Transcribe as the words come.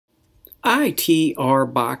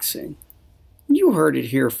ITRBoxing. You heard it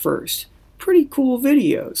here first. Pretty cool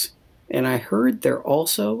videos. And I heard they're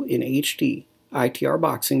also in HD.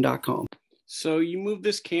 ITRBoxing.com. So you moved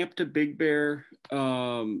this camp to Big Bear.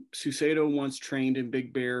 Saucedo once trained in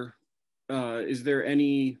Big Bear. Is there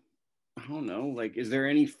any, I don't know, like, is there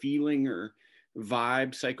any feeling or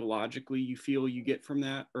vibe psychologically you feel you get from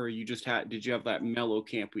that? Or you just did you have that mellow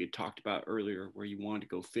camp we had talked about earlier where you wanted to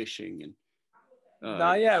go fishing and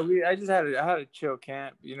Nah, yeah, I had a chill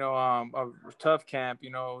camp, a tough camp.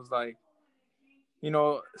 It was like,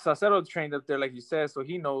 Saucedo trained up there, like you said, so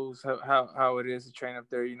he knows how it is to train up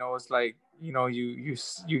there. It's like,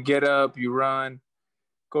 you get up, you run,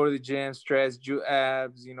 go to the gym, stretch, do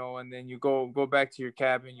abs, and then you go back to your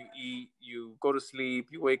cabin, you eat, you go to sleep,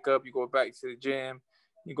 you wake up, you go back to the gym,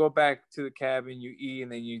 you go back to the cabin, you eat,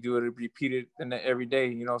 and then you do it, repeat it, and every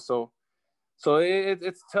day, so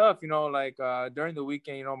it's tough, like during the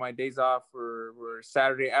weekend, my days off were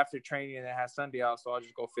Saturday after training, and I had Sunday off, so I'll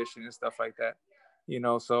just go fishing and stuff like that.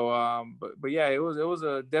 So but yeah, it was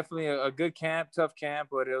definitely a good camp, tough camp,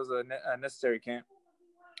 but it was a necessary camp.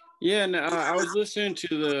 Yeah, and I was listening to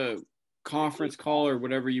the conference call or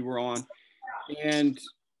whatever you were on, and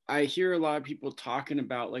I hear a lot of people talking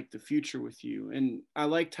about like the future with you, and I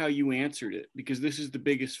liked how you answered it because this is the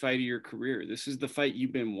biggest fight of your career. This is the fight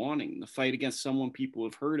you've been wanting, the fight against someone people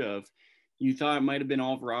have heard of. You thought it might have been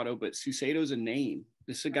Alvarado, but Saucedo's a name.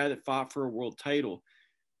 This is a guy that fought for a world title.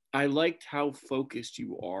 I liked how focused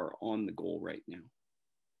you are on the goal right now.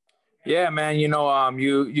 Yeah, man. You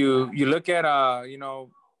look at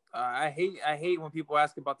I hate when people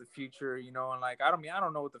ask about the future, and like I don't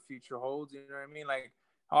know what the future holds. You know what I mean? Like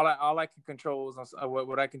all I can control is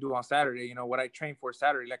what I can do on Saturday. What I train for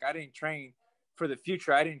Saturday. Like I didn't train for the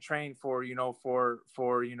future. I didn't train for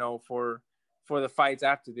for the fights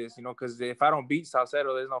after this. Because if I don't beat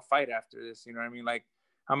Saucedo, there's no fight after this. You know what I mean? Like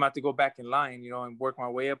I'm about to go back in line, and work my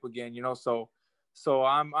way up again. So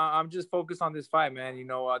I'm just focused on this fight, man.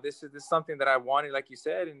 This is something that I wanted, like you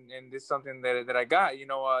said, and this is something that I got.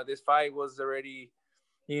 This fight was already,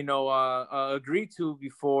 agreed to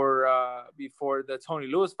before the Tony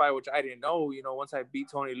Lewis fight, which I didn't know. Once I beat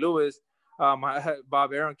Tony Lewis,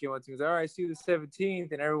 Bob Arum came up to me and said, "All right, see you the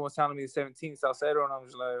 17th," and everyone's telling me the 17th Saucedo, and I'm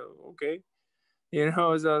just like, okay. So I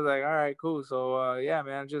was like, all right, cool. So yeah,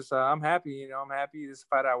 man, just I'm happy. I'm happy. This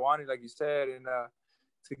fight I wanted, like you said, and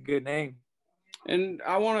it's a good name. And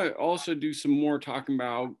I want to also do some more talking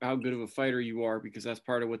about how good of a fighter you are, because that's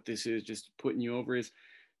part of what this is, just putting you over, is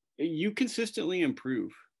you consistently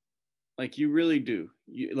improve. Like you really do.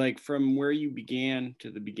 You, like from where you began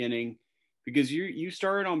to the beginning, because you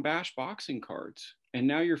started on bash boxing cards and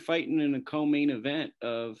now you're fighting in a co-main event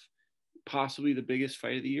of possibly the biggest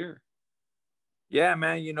fight of the year. Yeah,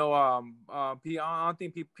 man. I don't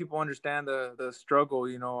think people understand the struggle.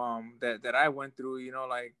 That I went through.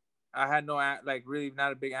 Like I had like really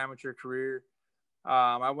not a big amateur career.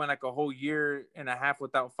 I went like a whole year and a half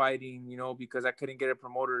without fighting. Because I couldn't get a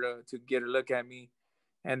promoter to get a look at me.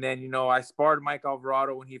 And then I sparred Mike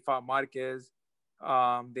Alvarado when he fought Marquez.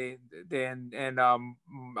 Alvarado's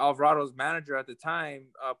manager at the time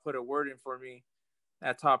put a word in for me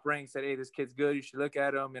at Top Rank, said, "Hey, this kid's good. You should look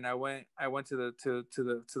at him." And I went to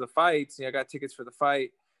the fights. I got tickets for the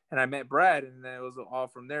fight, and I met Brad, and then it was all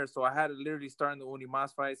from there. So I had to literally start in the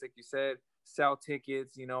Unimas fights, like you said, sell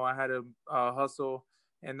tickets. I had to hustle,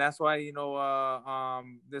 and that's why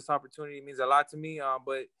this opportunity means a lot to me.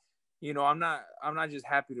 But I'm not just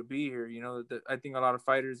happy to be here. I think a lot of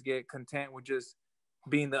fighters get content with just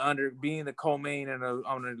being the co-main and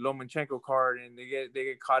on a Lomachenko card, and they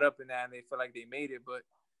get caught up in that, and they feel like they made it, but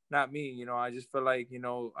not me. I just feel like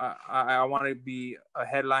I want to be a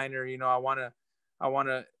headliner. I want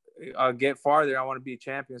to get farther. I want to be a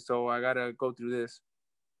champion, so I gotta go through this.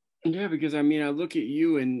 Yeah, because I mean, I look at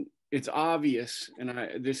you and it's obvious, and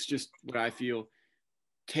this is just what I feel.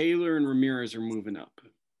 Taylor and Ramirez are moving up.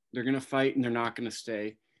 They're gonna fight, and they're not gonna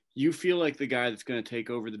stay. You feel like the guy that's going to take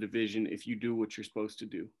over the division if you do what you're supposed to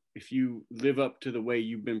do, if you live up to the way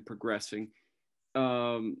you've been progressing.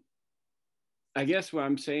 I guess what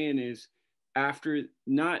I'm saying is, after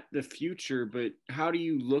not the future, but how do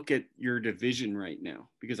you look at your division right now?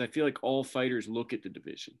 Because I feel like all fighters look at the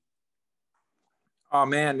division. Oh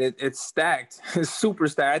man, it's stacked. It's super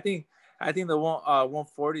stacked. I think the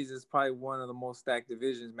 140s is probably one of the most stacked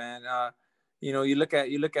divisions, man. You look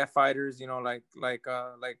at fighters, like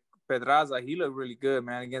Pedraza. He looked really good,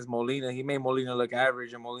 man, against Molina. He made Molina look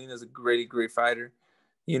average, and Molina's a great, great fighter.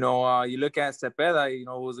 You look at Cepeda.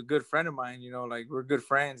 Who was a good friend of mine. Like we're good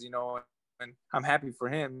friends. And I'm happy for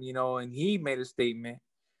him. And he made a statement.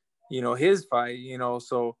 His fight.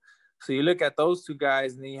 So So you look at those two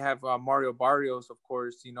guys, and then you have Mario Barrios, of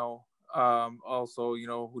course, also,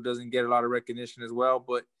 who doesn't get a lot of recognition as well.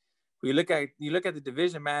 But you look at the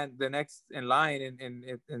division, man, the next in line,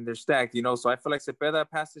 and they're stacked, So I feel like Cepeda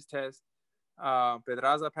passed his test,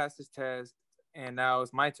 Pedraza passed his test, and now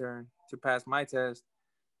it's my turn to pass my test.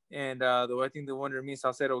 And I think the winner, me and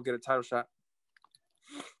Saucedo, will get a title shot.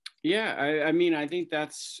 Yeah, I mean, I think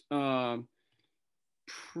that's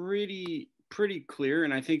pretty clear,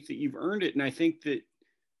 and I think that you've earned it. And I think that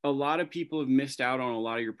a lot of people have missed out on a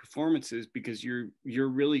lot of your performances because you're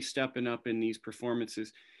really stepping up in these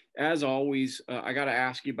performances. As always, I got to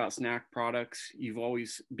ask you about snack products. You've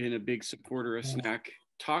always been a big supporter of snack.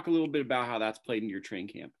 Talk a little bit about how that's played in your train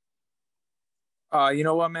camp. You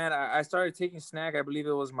know what, man? I started taking snack. I believe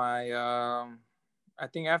it was my, I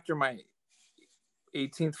think after my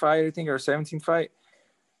 18th fight, I think, or 17th fight.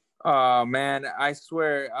 Man, I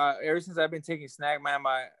swear, ever since I've been taking snack, man,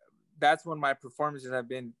 that's when my performances have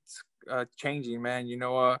been changing, man.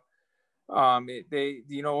 I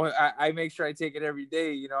make sure I take it every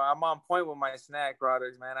day. I'm on point with my snack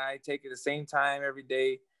products, man. I take it the same time every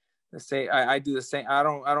day. I do the same. I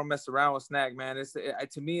don't mess around with snack, man.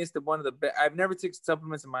 To me, it's one of the best. I've never taken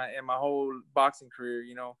supplements in my whole boxing career,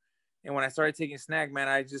 And when I started taking snack, man,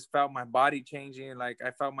 I just felt my body changing. Like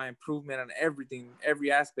I felt my improvement on everything,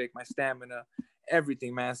 every aspect, my stamina,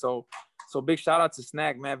 everything, man. So big shout out to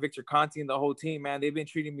snack, man. Victor Conti and the whole team, man. They've been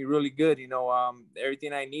treating me really good.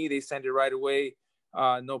 Everything I need, they send it right away.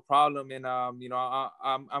 No problem. And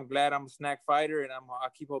I'm glad I'm a snack fighter, and I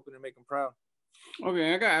keep hoping to make them proud.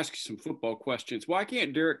 Okay, I gotta ask you some football questions. Why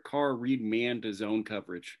can't Derek Carr read man to zone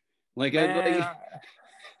coverage? I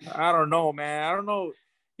don't know, man. I don't know.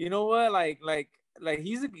 You know what? Like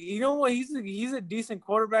he's a decent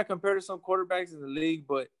quarterback compared to some quarterbacks in the league,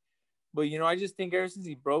 but I just think ever since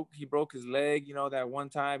he broke his leg, that one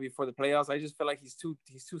time before the playoffs, I just feel like he's too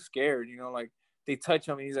scared. Like they touch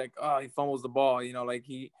him and he's like, oh, he fumbles the ball.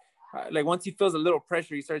 Like once he feels a little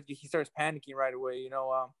pressure, he starts panicking right away.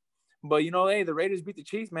 But hey, the Raiders beat the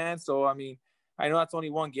Chiefs, man. So I mean, I know that's only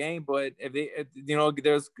one game, but if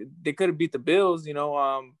they could have beat the Bills,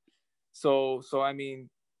 So I mean,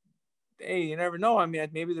 hey, you never know. I mean,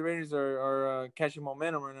 maybe the Raiders are catching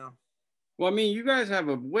momentum right now. Well, I mean, you guys have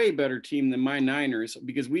a way better team than my Niners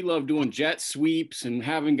because we love doing jet sweeps and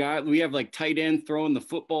having guys. We have like tight end throwing the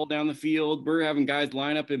football down the field. We're having guys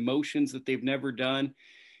line up in motions that they've never done.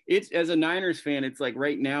 It's, as a Niners fan, it's like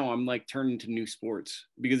right now I'm like turning to new sports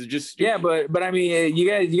because it's just stupid. Yeah, but I mean, you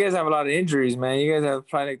guys have a lot of injuries, man. You guys have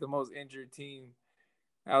probably like the most injured team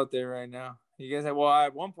out there right now. You guys at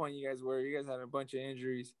one point you guys had a bunch of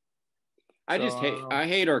injuries. I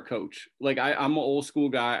hate our coach. Like I'm an old school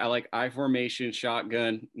guy. I like I formation,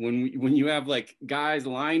 shotgun. When you have like guys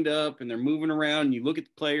lined up and they're moving around and you look at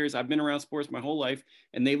the players, I've been around sports my whole life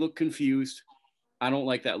and they look confused. I don't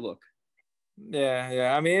like that look.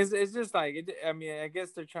 Yeah. I mean, it's just like I mean, I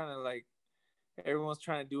guess they're trying to like everyone's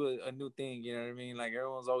trying to do a new thing. You know what I mean? Like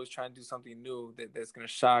everyone's always trying to do something new that's gonna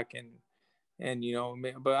shock and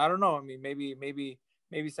but I don't know. I mean, maybe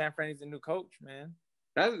San Fran is a new coach, man.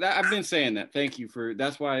 I've been saying that. Thank you for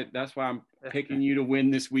that's why I'm picking you to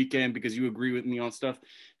win this weekend because you agree with me on stuff.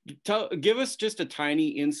 Give us just a tiny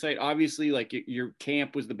insight. Obviously, like your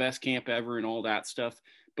camp was the best camp ever and all that stuff.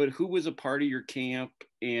 But who was a part of your camp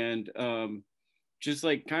and just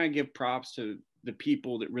like kind of give props to the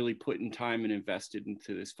people that really put in time and invested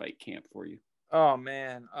into this fight camp for you. Oh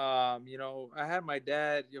man, I had my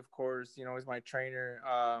dad, of course. He's my trainer.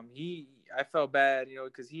 I felt bad,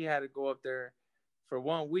 because he had to go up there. For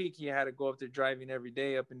 1 week, he had to go up there driving every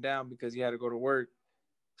day up and down because he had to go to work.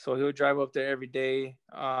 So he would drive up there every day.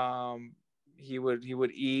 He would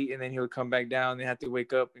eat and then he would come back down. They had to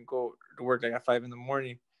wake up and go to work like at 5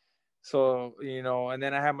 a.m. So, and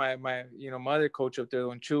then I had my other coach up there,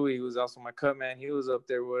 when Chewy, who was also my cut man. He was up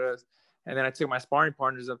there with us. And then I took my sparring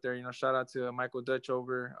partners up there. Shout out to Michael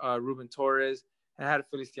Dutchover, Ruben Torres, and I had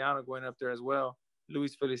Feliciano going up there as well.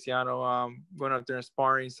 Luis Feliciano going up there and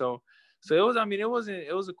sparring. So it was, I mean, it was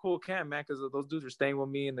a cool camp, man, because those dudes were staying with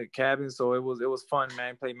me in the cabin. So it was fun,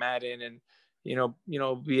 man. Play Madden and,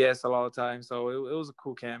 BS a lot of the time. So it was a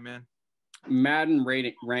cool camp, man. Madden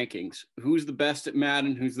rankings. Who's the best at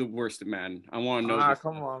Madden? Who's the worst at Madden? I want to know.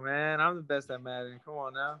 Come on, man. I'm the best at Madden. Come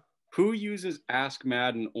on now. Who uses Ask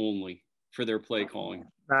Madden only for their play calling?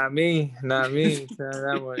 Not me. Not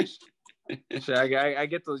that much. So I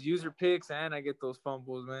get those user picks and I get those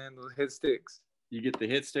fumbles, man. Those hit sticks. You get the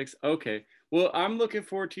hit sticks? Okay. Well, I'm looking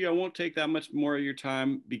forward to you. I won't take that much more of your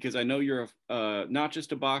time because I know you're not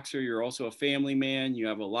just a boxer, you're also a family man. You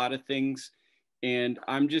have a lot of things And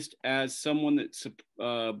I'm just, as someone that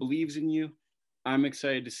believes in you, I'm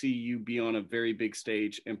excited to see you be on a very big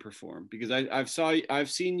stage and perform, because I've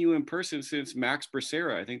seen you in person since Max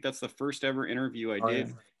Bracera. I think that's the first ever interview I did.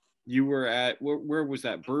 Yeah. You were at, where was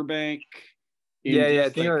that? Burbank? Yeah, I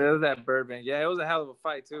think it was at Burbank. Yeah, it was a hell of a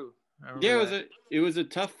fight too. I remember yeah, it was a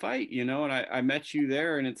tough fight, you know, and I met you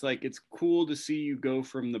there, and it's like, it's cool to see you go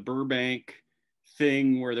from the Burbank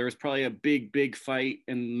thing where there was probably a big fight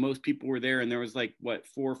and most people were there, and there was like, what,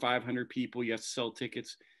 400 or 500 people, you have to sell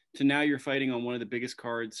tickets, to now you're fighting on one of the biggest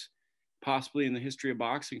cards possibly in the history of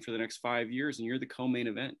boxing for the next 5 years, and you're the co-main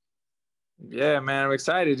event. Yeah, man, I'm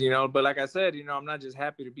excited, you know. But like I said, you know, I'm not just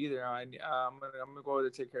happy to be there. I'm gonna go over there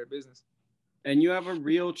to take care of business. And you have a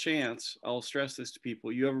real chance, I'll stress this to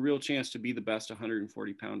people, you have a real chance to be the best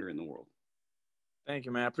 140 pounder in the world. Thank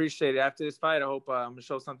you, man. I appreciate it. After this fight, I hope I'm gonna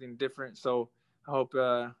show something different. So I hope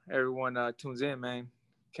everyone tunes in, man.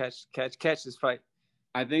 Catch this fight.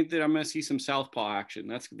 I think that I'm going to see some southpaw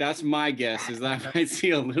action. That's my guess, is that I might see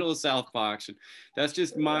a little southpaw action. That's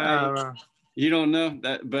just my. You don't know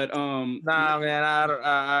that, but Nah, man,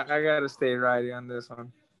 I gotta stay righty on this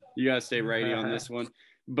one. You gotta stay righty on this one.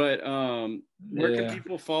 But where can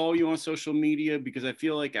people follow you on social media? Because I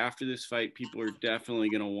feel like after this fight, people are definitely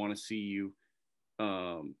gonna want to see you,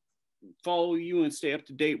 follow you and stay up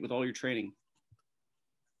to date with all your training.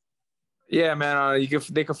 Yeah, man.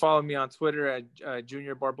 They can follow me on Twitter at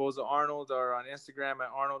Junior Barboza Arnold, or on Instagram at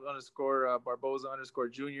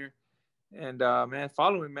Arnold_Barboza_Junior. And man,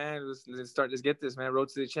 follow me, man. Let's get this, man. Road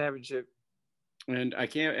to the championship. And I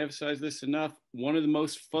can't emphasize this enough. One of the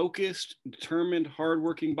most focused, determined,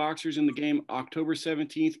 hardworking boxers in the game. October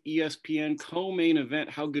 17th, ESPN co-main event.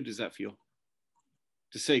 How good does that feel?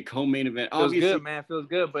 To say co-main event. Feels obviously good, man. Feels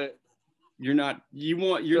good, but you're not.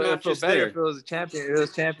 You're not just there. If it was a champion, it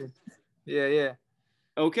was champion. Yeah.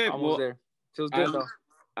 Okay, almost there. Feels good though.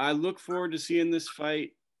 I look forward to seeing this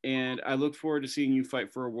fight, and I look forward to seeing you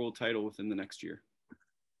fight for a world title within the next year.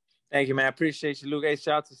 Thank you, man. I appreciate you, Luke. Hey,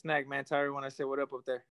 shout out to Snack, man. Tell everyone I said what up there.